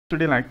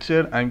Today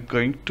lecture I'm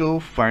going to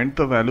find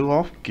the value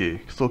of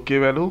k. So k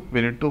value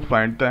we need to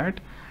find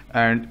that,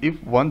 and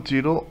if 1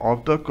 0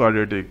 of the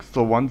quadratic,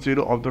 so 1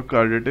 0 of the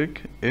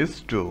quadratic is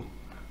 2,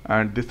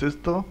 and this is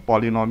the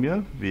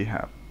polynomial we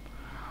have.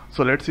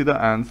 So let's see the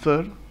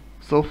answer.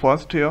 So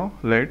first here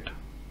let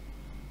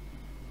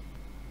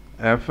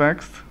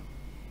fx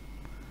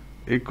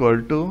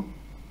equal to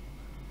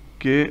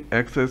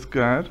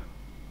kx²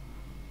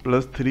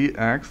 plus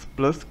 3x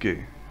plus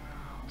k.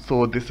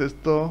 So this is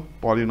the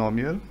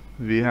polynomial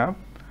we have,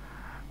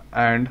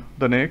 and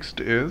the next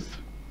is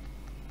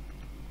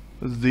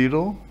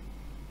 0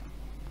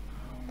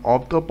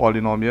 of the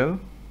polynomial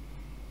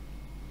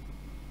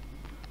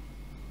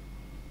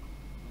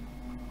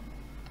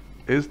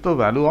is the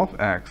value of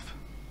x,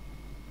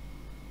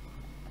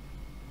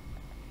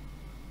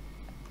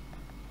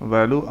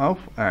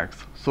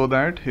 so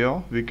that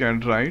here we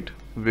can write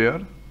where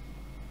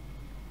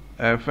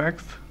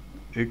fx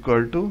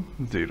equal to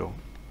 0.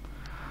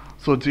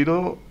 So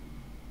 0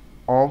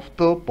 of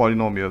the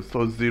polynomial,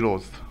 so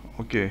zeros,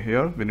 okay,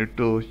 here we need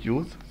to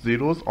use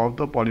zeros of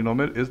the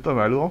polynomial is the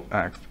value of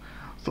x.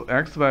 So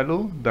x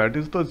value, that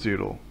is the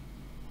 0.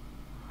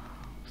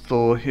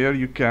 So here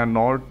you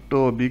cannot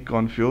be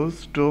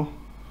confused.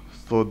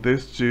 So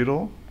this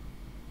 0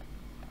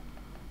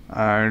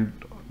 and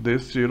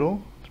this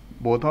 0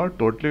 both are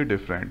totally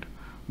different.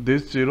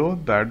 This 0,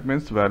 that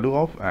means value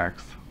of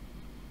x.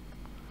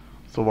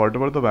 So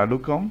whatever the value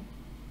come,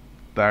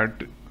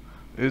 that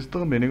is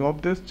the meaning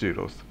of these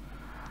zeros.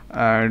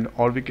 And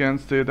or we can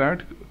say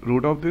that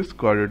root of this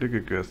quadratic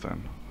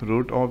equation,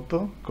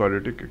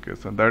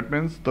 that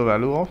means the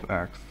value of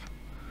x.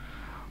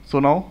 So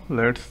now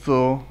let's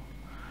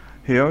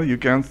here you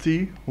can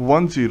see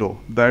 1 0,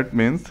 that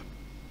means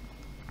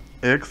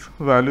x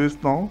value is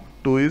now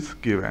 2 is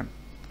given.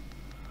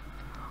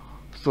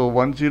 So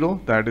 1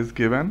 0, that is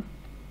given.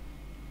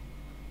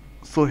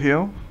 So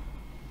here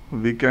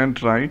we can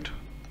write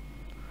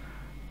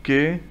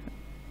kx²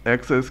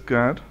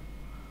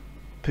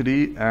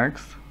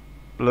 3x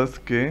plus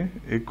k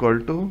equal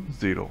to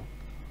 0.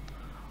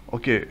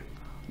 Okay,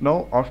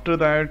 now after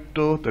that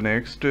the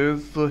next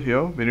is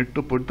here we need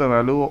to put the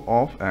value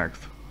of x.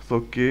 So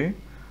k,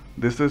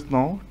 this is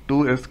now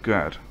 2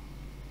 square.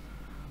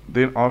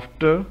 Then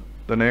after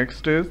the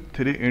next is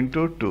 3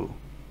 into 2,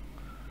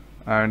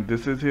 and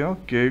this is here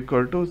k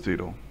equal to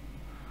 0.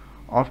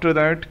 After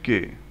that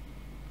k,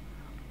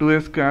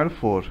 2 square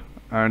 4,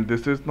 and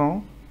this is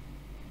now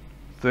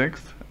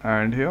 6,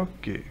 and here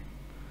k.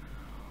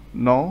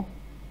 Now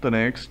the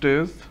next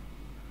is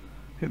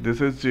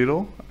this is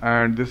 0,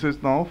 and this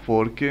is now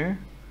 4k,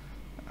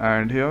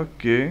 and here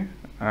k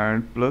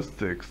and plus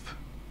 6.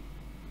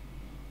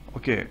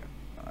 Okay,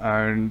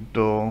 and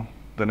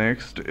the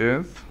next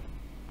is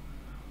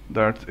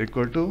that's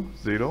equal to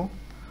 0,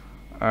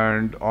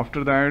 and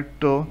after that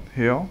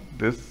here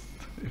this,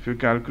 if you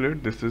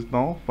calculate, this is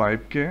now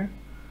 5k,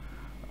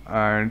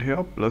 and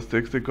here plus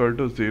 6 equal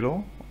to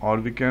 0, or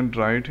we can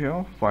write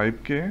here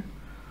 5k,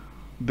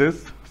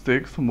 this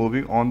 6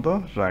 moving on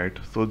the right,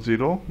 so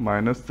 0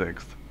 minus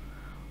 6.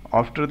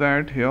 After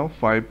that here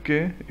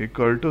 5k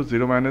equal to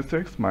 0 minus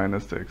 6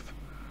 minus 6,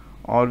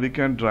 or we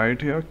can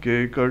write here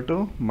k equal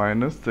to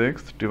minus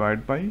 6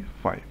 divided by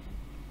 5.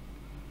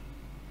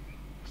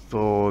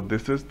 So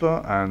this is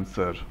the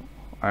answer,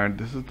 and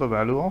this is the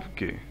value of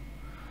k.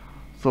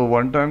 So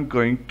one time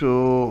going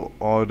to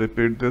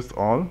repeat this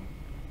all.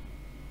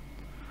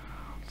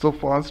 So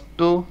first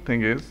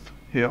thing is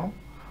here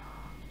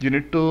you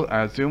need to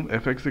assume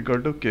fx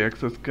equal to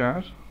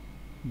kx²,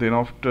 then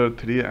after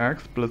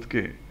 3x plus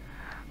k,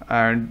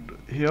 and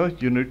here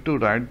you need to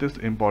write this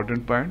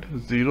important point,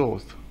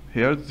 zeros.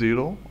 Here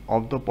 0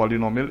 of the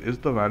polynomial is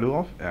the value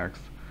of x,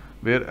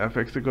 where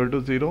fx equal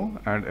to 0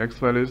 and x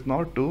value is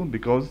now 2,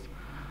 because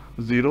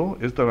 0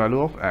 is the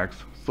value of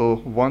x. So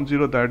 1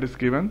 0 that is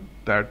given,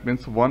 that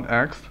means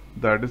 1x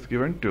that is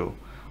given 2.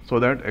 So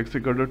that x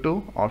equal to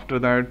 2, after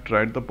that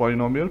write the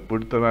polynomial,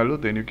 put the value,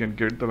 then you can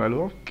get the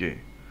value of k.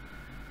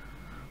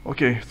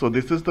 Okay, so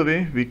this is the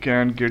way we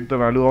can get the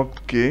value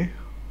of k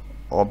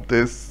of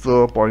this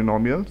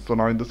polynomial. So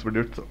now in this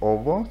video it's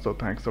over. So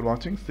thanks for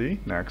watching. See you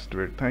next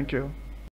video. Thank you.